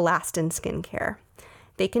line Elastin Skincare.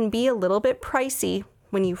 They can be a little bit pricey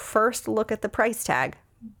when you first look at the price tag,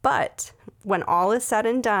 but when all is said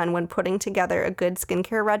and done, when putting together a good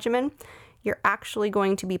skincare regimen, you're actually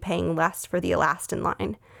going to be paying less for the Elastin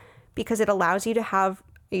line because it allows you to have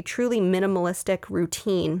a truly minimalistic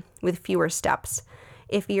routine with fewer steps.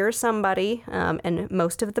 If you're somebody, and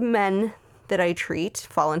most of the men that I treat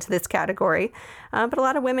fall into this category, but a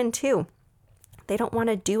lot of women too, they don't want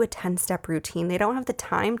to do a 10-step routine. They don't have the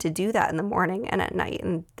time to do that in the morning and at night,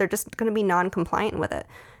 and they're just going to be non-compliant with it.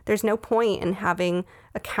 There's no point in having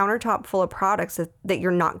a countertop full of products that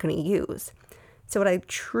you're not going to use. So what I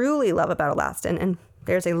truly love about Elastin, and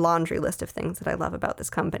there's a laundry list of things that I love about this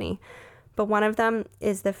company, but one of them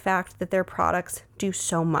is the fact that their products do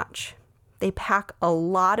so much. They pack a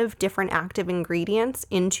lot of different active ingredients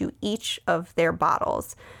into each of their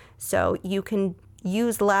bottles, so you can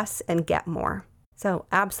use less and get more. So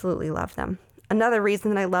absolutely love them. Another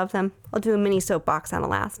reason that I love them, I'll do a mini soapbox on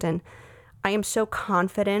Elastin. I am so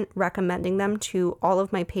confident recommending them to all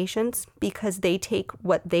of my patients because they take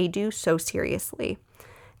what they do so seriously.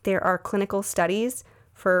 There are clinical studies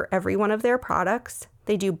for every one of their products.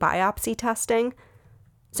 They do biopsy testing.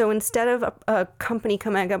 So instead of a company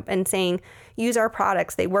coming up and saying, use our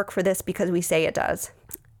products, they work for this because we say it does.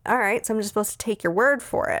 All right, so I'm just supposed to take your word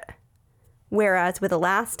for it. Whereas with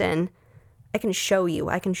Elastin, I can show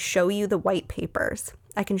you the white papers.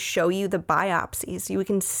 I can show you the biopsies. You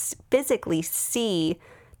can physically see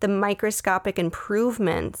the microscopic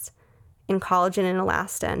improvements in collagen and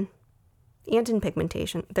elastin and in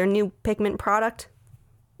pigmentation. Their new pigment product,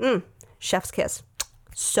 chef's kiss.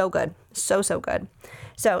 So good. So good.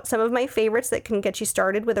 So some of my favorites that can get you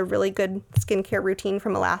started with a really good skincare routine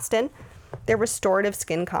from Elastin, their Restorative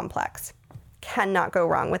Skin Complex. Cannot go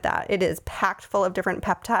wrong with that. It is packed full of different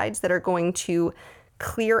peptides that are going to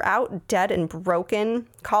clear out dead and broken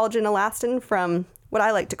collagen elastin from what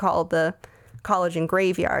I like to call the collagen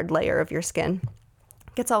graveyard layer of your skin.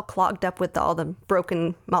 It gets all clogged up with all the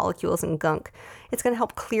broken molecules and gunk. It's going to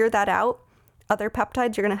help clear that out, other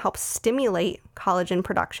peptides are going to help stimulate collagen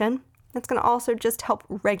production. It's going to also just help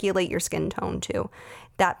regulate your skin tone too.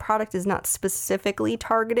 That product is not specifically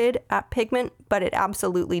targeted at pigment, but it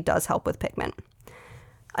absolutely does help with pigment.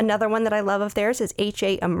 Another one that I love of theirs is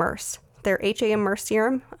HA Immerse. Their HA Immerse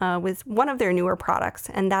serum was one of their newer products,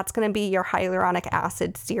 and that's going to be your hyaluronic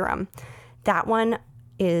acid serum. That one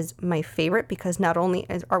is my favorite because not only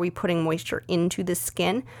are we putting moisture into the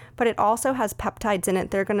skin, but it also has peptides in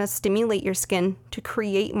it. They're going to stimulate your skin to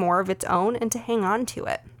create more of its own and to hang on to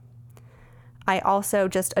it. I also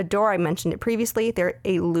just adore, I mentioned it previously, their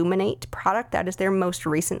Illuminate product. That is their most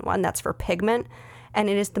recent one. That's for pigment, and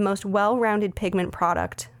it is the most well-rounded pigment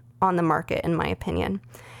product on the market, in my opinion.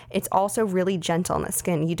 It's also really gentle on the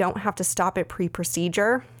skin. You don't have to stop it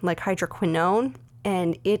pre-procedure like hydroquinone,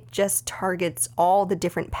 and it just targets all the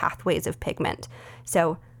different pathways of pigment.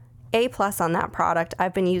 So A+ on that product.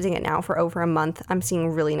 I've been using it now for over a month. I'm seeing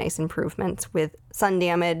really nice improvements with sun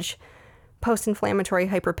damage, post-inflammatory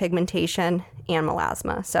hyperpigmentation, and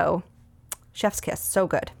melasma. So chef's kiss, so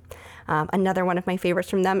good. Another one of my favorites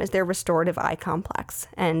from them is their Restorative Eye Complex,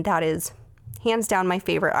 and that is hands down my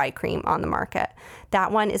favorite eye cream on the market.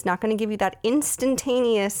 That one is not going to give you that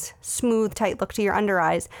instantaneous, smooth, tight look to your under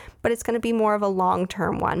eyes, but it's going to be more of a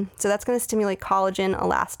long-term one. So that's going to stimulate collagen,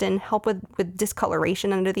 elastin, help with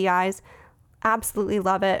discoloration under the eyes. Absolutely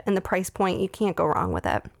love it, and the price point, you can't go wrong with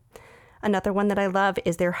it. Another one that I love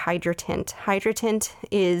is their Hydra Tint. Hydra Tint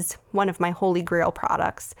is one of my holy grail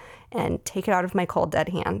products, and take it out of my cold dead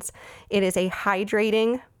hands. It is a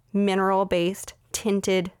hydrating, mineral-based,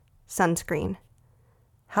 tinted sunscreen.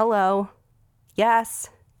 Hello. Yes,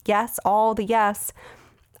 all the yes.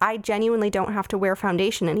 I genuinely don't have to wear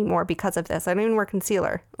foundation anymore because of this. I don't even wear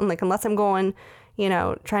concealer. Unless I'm going,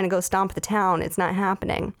 trying to go stomp the town, it's not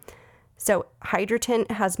happening. So Hydra Tint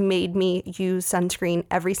has made me use sunscreen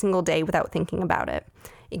every single day without thinking about it.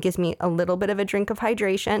 It gives me a little bit of a drink of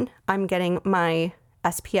hydration. I'm getting my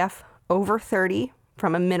SPF over 30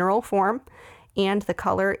 from a mineral form, and the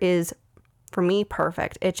color is, for me,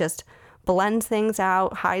 perfect. It just blends things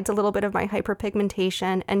out, hides a little bit of my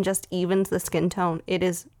hyperpigmentation, and just evens the skin tone.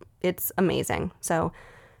 It's amazing. So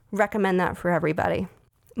recommend that for everybody.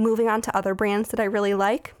 Moving on to other brands that I really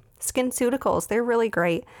like. SkinCeuticals, they're really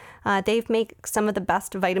great. They make some of the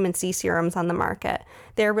best vitamin C serums on the market.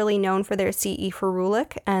 They're really known for their CE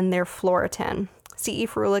ferulic and their Floritin. CE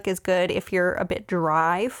ferulic is good if you're a bit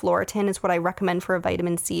dry. Floritin is what I recommend for a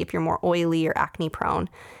vitamin C if you're more oily or acne prone.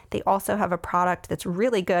 They also have a product that's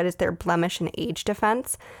really good, is their Blemish and Age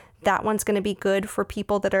Defense. That one's going to be good for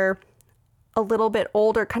people that are a little bit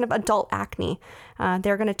older, kind of adult acne.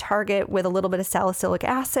 They're going to target with a little bit of salicylic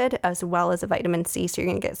acid as well as a vitamin C, so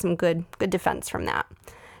you're going to get some good defense from that.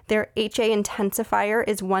 Their HA Intensifier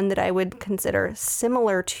is one that I would consider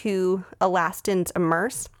similar to Elastin's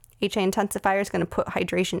Immerse. HA Intensifier is going to put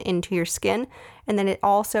hydration into your skin, and then it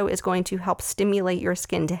also is going to help stimulate your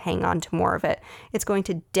skin to hang on to more of it. It's going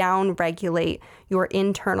to down-regulate your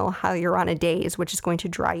internal hyaluronidase, which is going to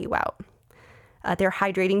dry you out. Their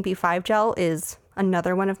Hydrating B5 Gel is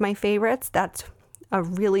another one of my favorites. That's a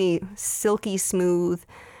really silky smooth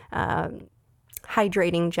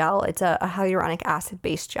hydrating gel. It's a hyaluronic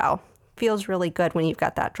acid-based gel. Feels really good when you've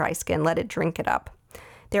got that dry skin. Let it drink it up.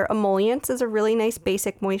 Their Emollients is a really nice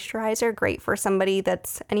basic moisturizer, great for somebody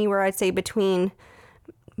that's anywhere, I'd say, between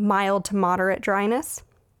mild to moderate dryness.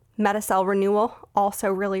 Metacell Renewal, also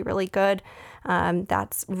really, really good.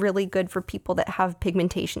 That's really good for people that have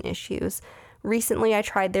pigmentation issues. Recently, I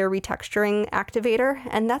tried their retexturing activator,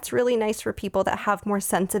 and that's really nice for people that have more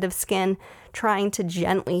sensitive skin, trying to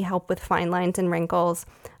gently help with fine lines and wrinkles.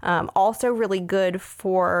 Also really good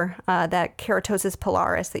for that keratosis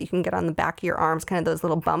pilaris that you can get on the back of your arms, kind of those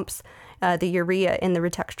little bumps. The urea in the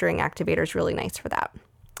retexturing activator is really nice for that.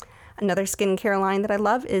 Another skincare line that I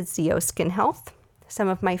love is Zeo Skin Health. Some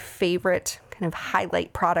of my favorite kind of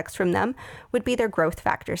highlight products from them would be their Growth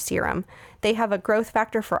Factor serum. They have a growth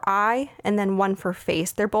factor for eye and then one for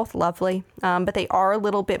face. They're both lovely, but they are a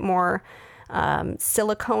little bit more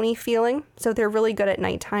silicone-y feeling, so they're really good at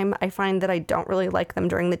nighttime. I find that I don't really like them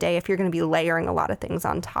during the day if you're going to be layering a lot of things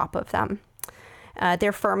on top of them.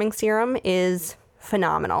 Their firming serum is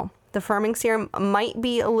phenomenal. The firming serum might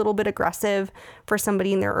be a little bit aggressive for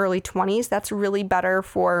somebody in their early 20s. That's really better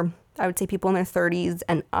for, I would say, people in their 30s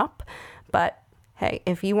and up. But hey,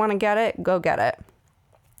 if you want to get it, go get it.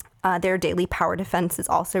 Their Daily Power Defense is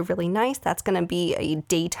also really nice. That's going to be a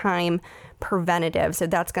daytime preventative. So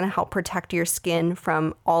that's going to help protect your skin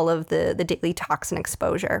from all of the daily toxin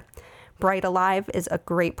exposure. Bright Alive is a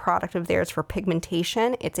great product of theirs for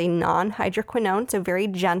pigmentation. It's a non-hydroquinone, so very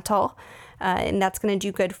gentle, and that's going to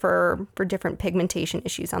do good for different pigmentation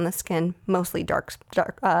issues on the skin, mostly dark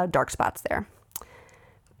spots there.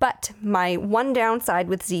 But my one downside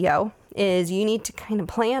with ZO is you need to kind of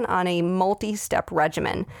plan on a multi-step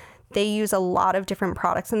regimen. They use a lot of different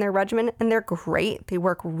products in their regimen, and they're great. They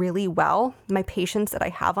work really well. My patients that I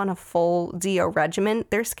have on a full ZO regimen,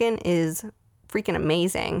 their skin is freaking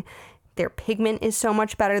amazing. Their pigment is so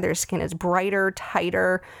much better. Their skin is brighter,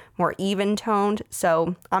 tighter, more even toned.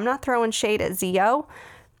 So I'm not throwing shade at ZO.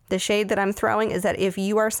 The shade that I'm throwing is that if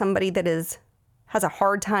you are somebody that has a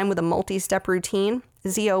hard time with a multi-step routine,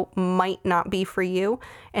 ZO might not be for you,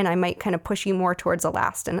 and I might kind of push you more towards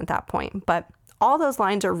Elastin at that point. But all those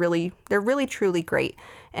lines are really truly great.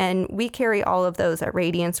 And we carry all of those at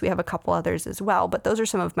Radiance. We have a couple others as well, but those are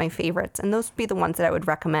some of my favorites. And those would be the ones that I would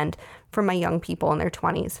recommend for my young people in their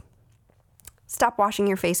 20s. Stop washing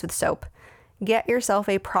your face with soap. Get yourself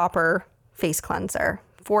a proper face cleanser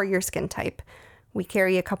for your skin type. We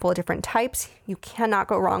carry a couple of different types. You cannot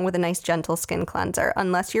go wrong with a nice gentle skin cleanser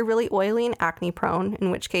unless you're really oily and acne prone,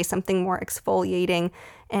 in which case something more exfoliating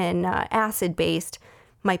and acid-based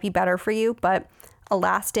might be better for you. But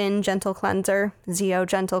Elastin gentle cleanser, ZO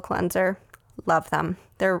gentle cleanser, love them.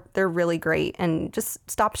 They're really great. And just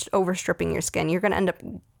stop overstripping your skin. You're going to end up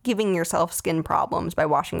giving yourself skin problems by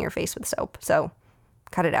washing your face with soap. So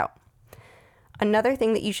cut it out. Another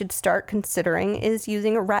thing that you should start considering is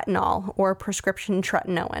using a retinol or prescription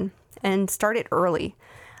tretinoin, and start it early.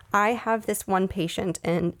 I have this one patient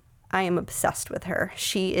and I am obsessed with her.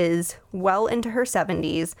 She is well into her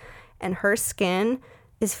 70s and her skin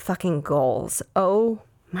is fucking goals. Oh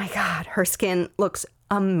my God, her skin looks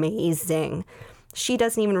amazing. She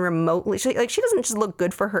doesn't even remotely, she doesn't just look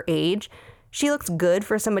good for her age. She looks good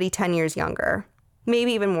for somebody 10 years younger,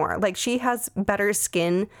 maybe even more. Like, she has better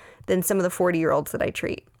skin than some of the 40-year-olds that I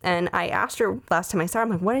treat. And I asked her last time I saw her, I'm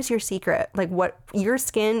like, what is your secret? Like, what, your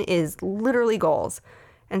skin is literally goals.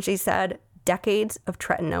 And she said, decades of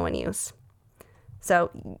tretinoin use.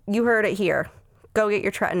 So you heard it here. Go get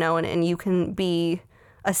your tretinoin and you can be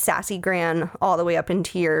a sassy gran all the way up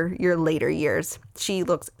into your later years. She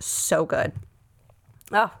looks so good.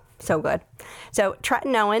 Oh, so good. So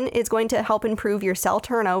tretinoin is going to help improve your cell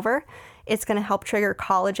turnover. It's going to help trigger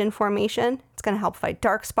collagen formation. It's going to help fight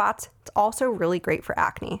dark spots. It's also really great for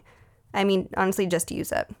acne. I mean, honestly, just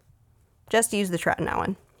use it. Just use the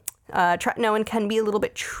tretinoin. Tretinoin can be a little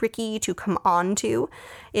bit tricky to come onto.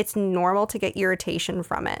 It's normal to get irritation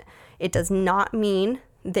from it. It does not mean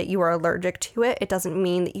that you are allergic to it. It doesn't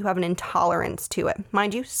mean that you have an intolerance to it.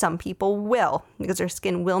 Mind you, some people will, because their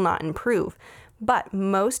skin will not improve. But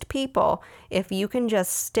most people, if you can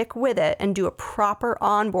just stick with it and do a proper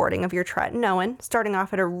onboarding of your tretinoin, starting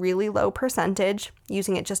off at a really low percentage,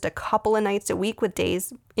 using it just a couple of nights a week with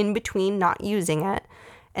days in between not using it,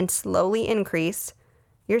 and slowly increase,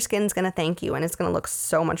 your skin's going to thank you and it's going to look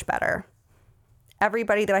so much better.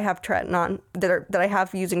 Everybody that I have that I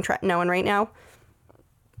have using tretinoin right now,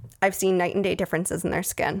 I've seen night and day differences in their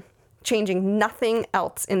skin, changing nothing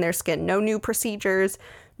else in their skin. No new procedures,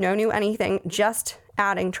 no new anything, just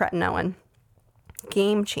adding tretinoin.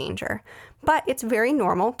 Game changer. But it's very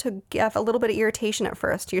normal to have a little bit of irritation at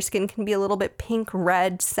first. Your skin can be a little bit pink,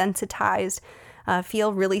 red, sensitized,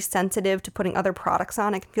 feel really sensitive to putting other products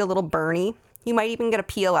on. It can feel a little burny. You might even get a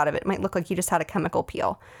peel out of it. It might look like you just had a chemical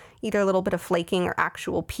peel. Either a little bit of flaking or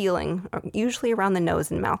actual peeling, usually around the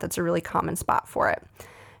nose and mouth. It's a really common spot for it.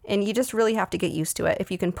 And you just really have to get used to it if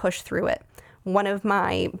you can push through it. One of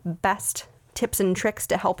my best tips and tricks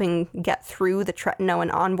to helping get through the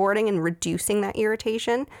tretinoin onboarding and reducing that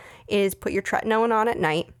irritation is put your tretinoin on at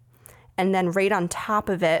night, and then right on top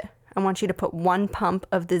of it, I want you to put 1 pump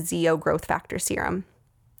of the ZO growth factor serum.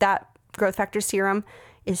 That growth factor serum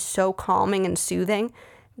is so calming and soothing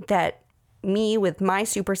that me with my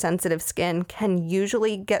super sensitive skin can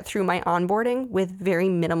usually get through my onboarding with very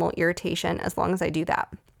minimal irritation as long as I do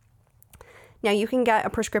that. Now, you can get a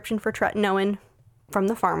prescription for tretinoin from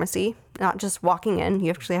the pharmacy, not just walking in.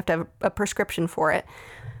 You actually have to have a prescription for it.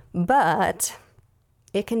 But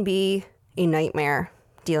it can be a nightmare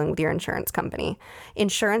dealing with your insurance company.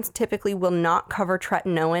 Insurance typically will not cover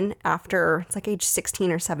tretinoin after, it's like age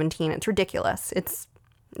 16 or 17. It's ridiculous. It's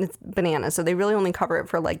bananas. So they really only cover it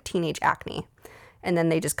for like teenage acne, and then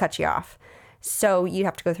they just cut you off. So you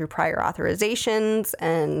have to go through prior authorizations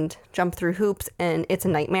and jump through hoops, and it's a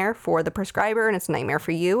nightmare for the prescriber and it's a nightmare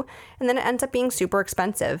for you. And then it ends up being super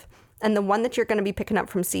expensive. And the one that you're going to be picking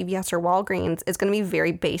up from CVS or Walgreens is going to be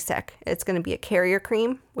very basic. It's going to be a carrier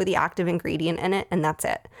cream with the active ingredient in it, and that's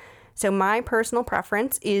it. So my personal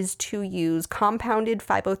preference is to use compounded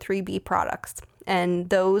 503B products. And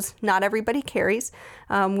those, not everybody carries.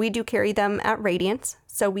 We do carry them at Radiance.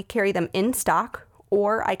 So we carry them in stock,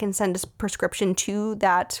 or I can send a prescription to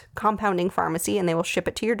that compounding pharmacy and they will ship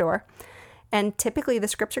it to your door. And typically the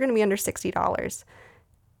scripts are going to be under $60.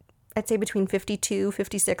 I'd say between $52,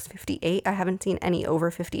 $56, $58. I haven't seen any over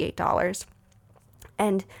 $58.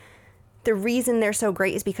 And the reason they're so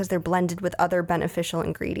great is because they're blended with other beneficial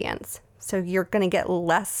ingredients. So you're going to get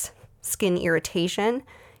less skin irritation.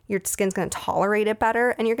 Your skin's going to tolerate it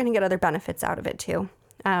better, and you're going to get other benefits out of it too.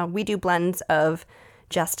 We do blends of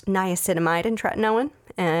just niacinamide and tretinoin,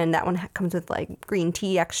 and that one comes with like green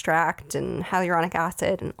tea extract and hyaluronic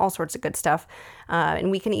acid and all sorts of good stuff.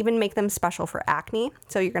 And we can even make them special for acne.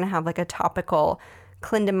 So you're going to have like a topical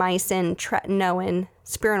clindamycin, tretinoin,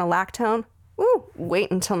 spironolactone. Ooh,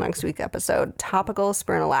 wait until next week's episode. Topical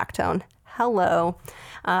spironolactone. Hello.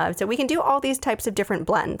 So we can do all these types of different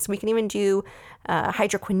blends. We can even do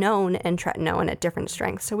hydroquinone and tretinoin at different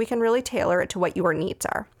strengths. So we can really tailor it to what your needs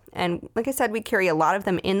are. And like I said, we carry a lot of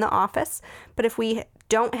them in the office. But if we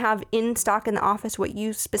don't have in stock in the office what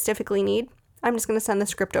you specifically need, I'm just going to send the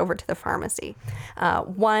script over to the pharmacy.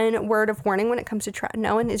 One word of warning when it comes to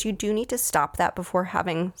tretinoin is you do need to stop that before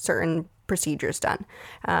having certain procedures done,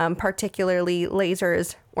 particularly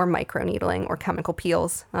lasers or microneedling or chemical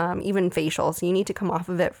peels, even facials. You need to come off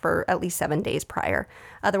of it for at least 7 days prior.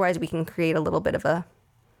 Otherwise, we can create a little bit of a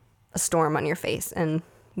storm on your face, and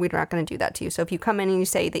we're not going to do that to you. So if you come in and you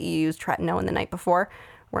say that you used tretinoin the night before,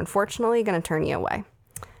 we're unfortunately going to turn you away.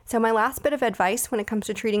 So my last bit of advice when it comes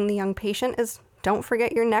to treating the young patient is don't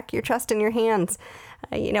forget your neck, your chest, and your hands.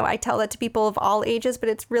 I tell that to people of all ages, but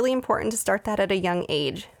it's really important to start that at a young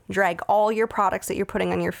age. Drag all your products that you're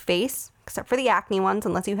putting on your face, except for the acne ones,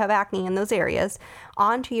 unless you have acne in those areas,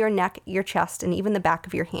 onto your neck, your chest, and even the back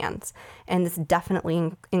of your hands. And this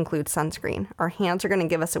definitely includes sunscreen. Our hands are going to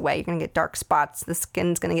give us away. You're going to get dark spots. The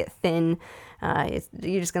skin's going to get thin.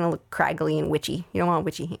 You're just going to look craggly and witchy. You don't want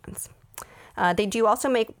witchy hands. They do also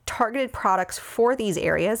make targeted products for these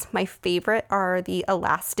areas. My favorite are the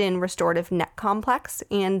Elastin Restorative Neck Complex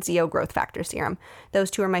and Zeo Growth Factor Serum.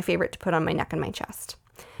 Those two are my favorite to put on my neck and my chest.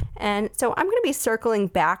 And so I'm going to be circling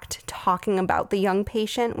back to talking about the young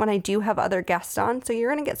patient when I do have other guests on. So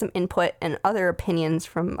you're going to get some input and other opinions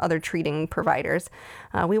from other treating providers.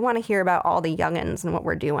 We want to hear about all the youngins and what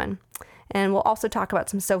we're doing. And we'll also talk about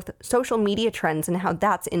some social media trends and how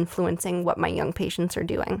that's influencing what my young patients are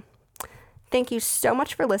doing. Thank you so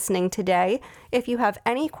much for listening today. If you have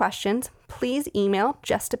any questions, please email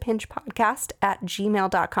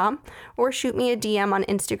justapinchpodcast@gmail.com or shoot me a DM on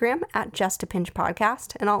Instagram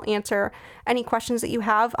 @justapinchpodcast, and I'll answer any questions that you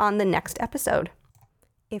have on the next episode.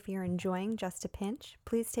 If you're enjoying Just a Pinch,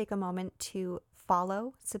 please take a moment to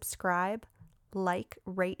follow, subscribe, like,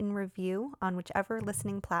 rate, and review on whichever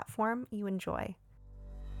listening platform you enjoy.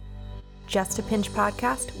 Just a Pinch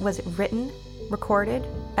Podcast was written, recorded,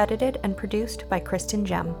 edited, and produced by Kristen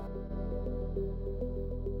Gem.